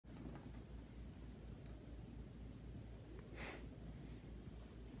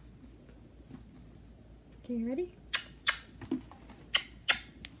Okay, ready?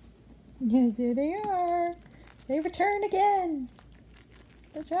 Yes, there they are. They returned again.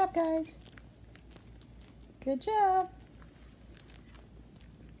 Good job, guys. Good job.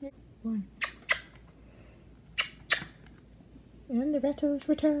 One. And the rattos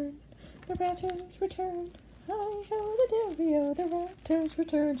return. The rattos return. Hi, Philadelphia. The rattos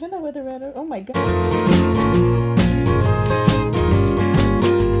return. Hello, the rattos. Oh my God.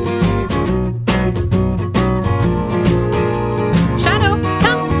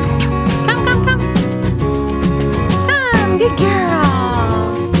 Good girl.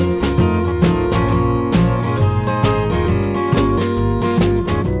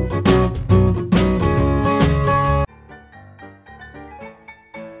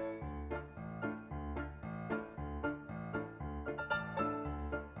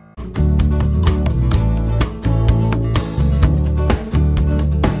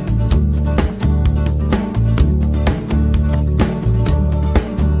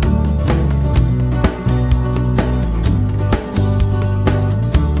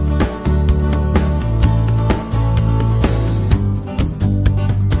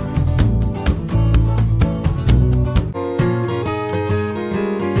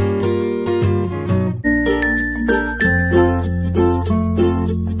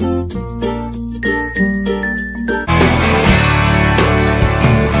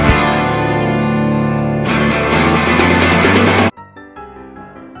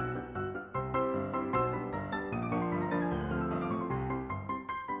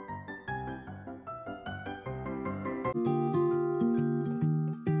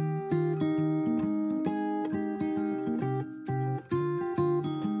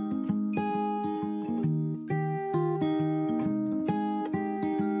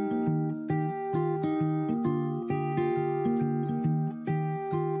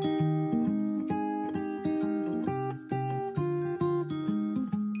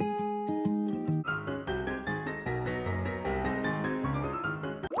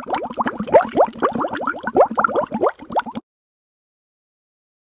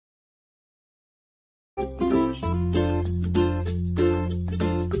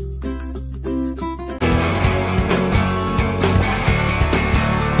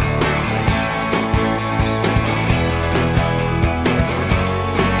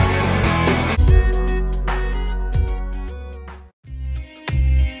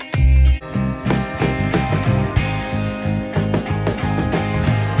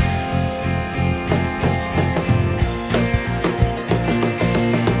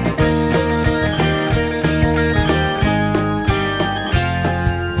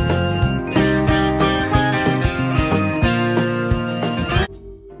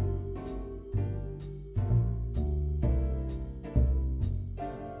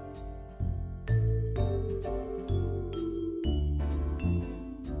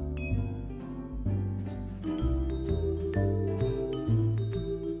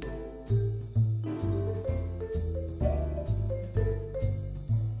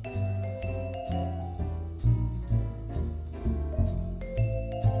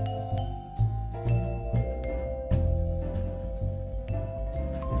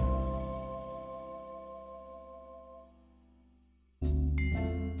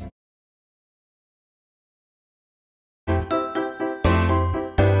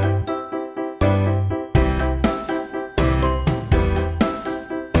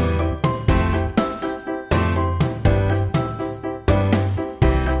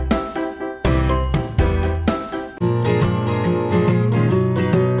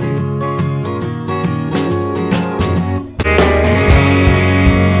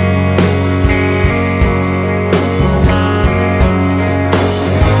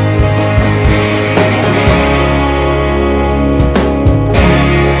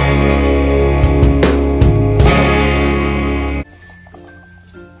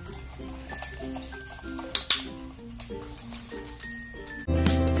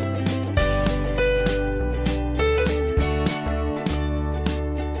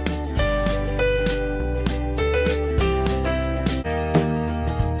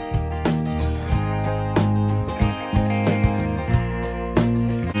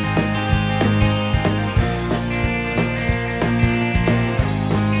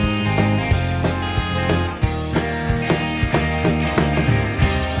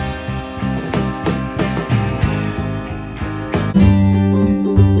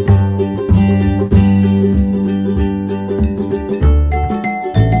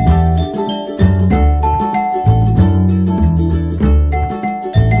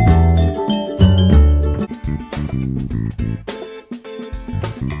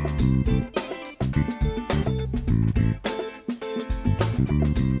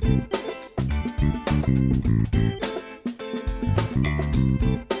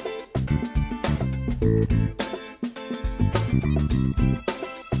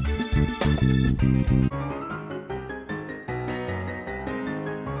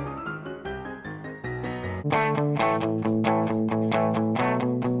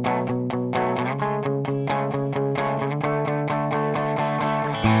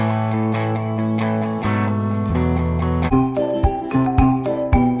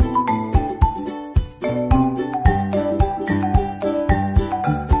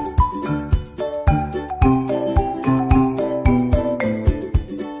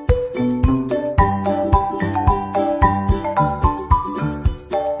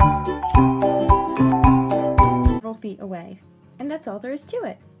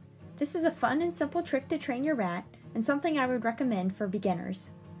 This is a fun and simple trick to train your rat, and something I would recommend for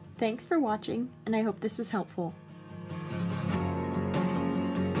beginners. Thanks for watching, and I hope this was helpful.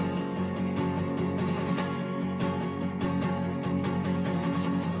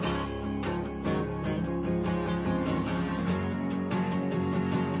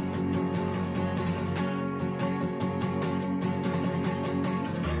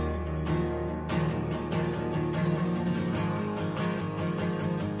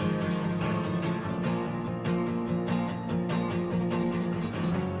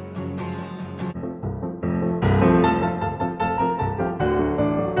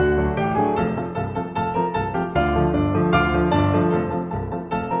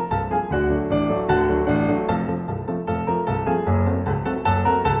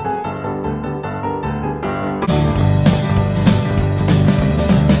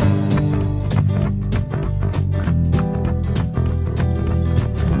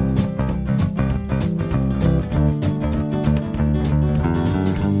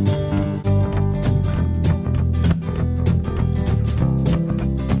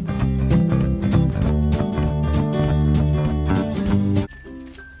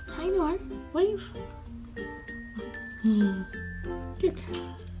 What are you? Good.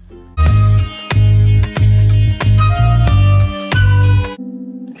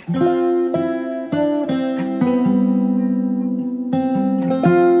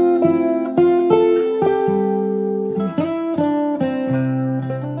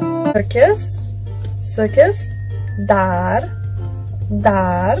 Sekiz, dar,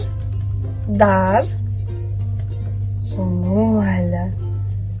 semua.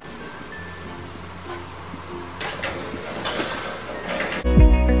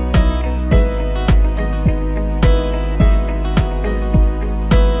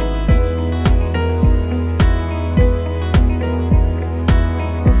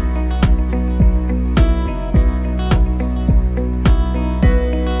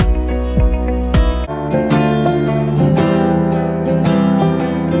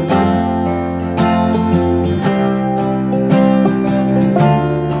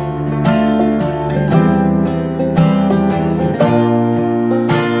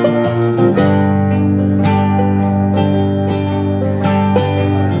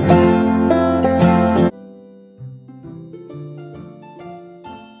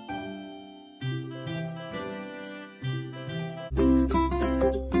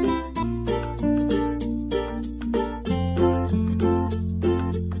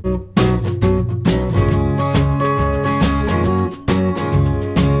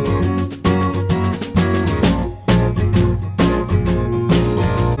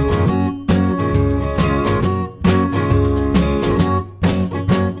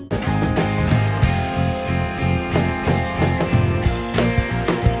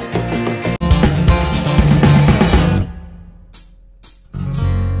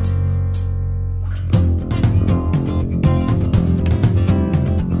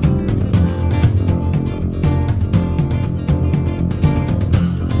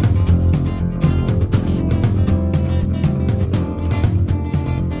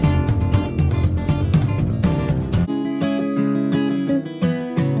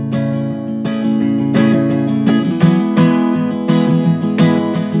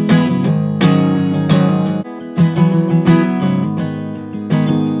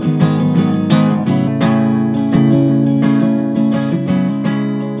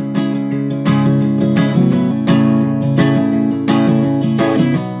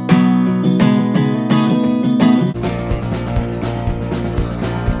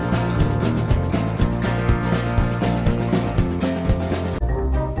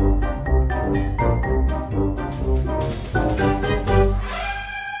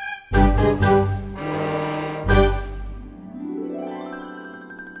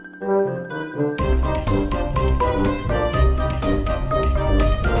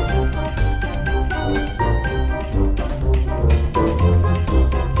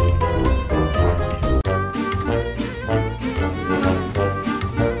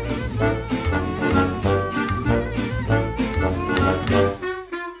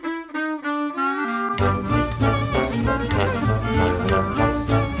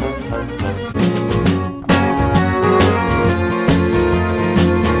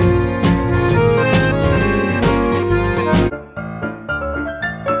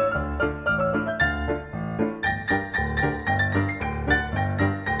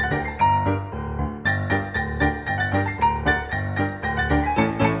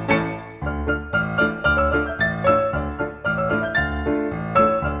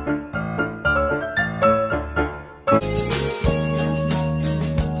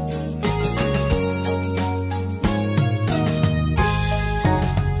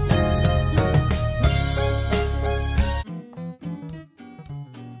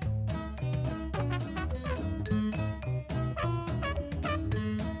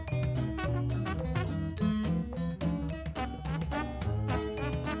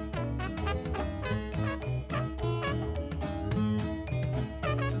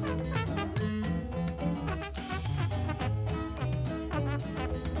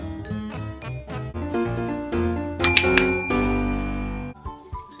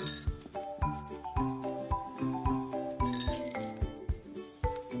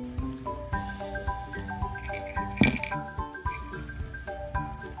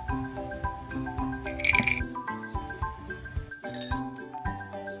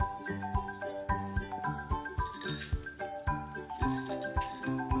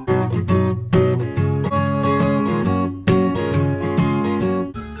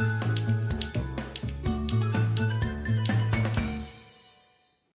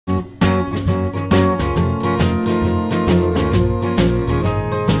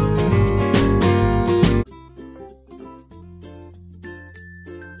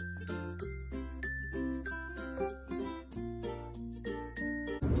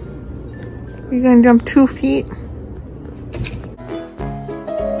 You're gonna jump 2 feet?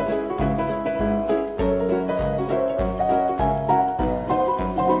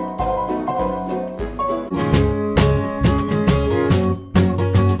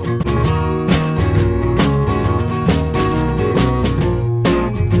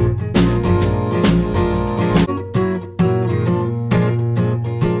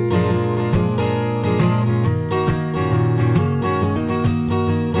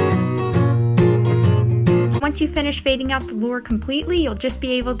 Once you finish fading out the lure completely, you'll just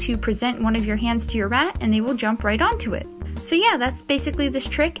be able to present one of your hands to your rat and they will jump right onto it. So yeah, that's basically this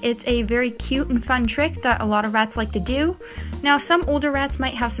trick. It's a very cute and fun trick that a lot of rats like to do. Now, some older rats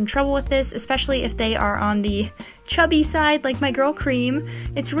might have some trouble with this, especially if they are on the chubby side like my girl Cream.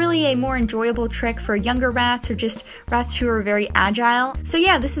 It's really a more enjoyable trick for younger rats or just rats who are very agile. So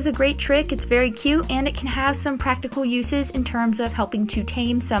yeah, this is a great trick. It's very cute and it can have some practical uses in terms of helping to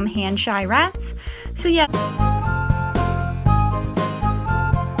tame some hand-shy rats. So yeah.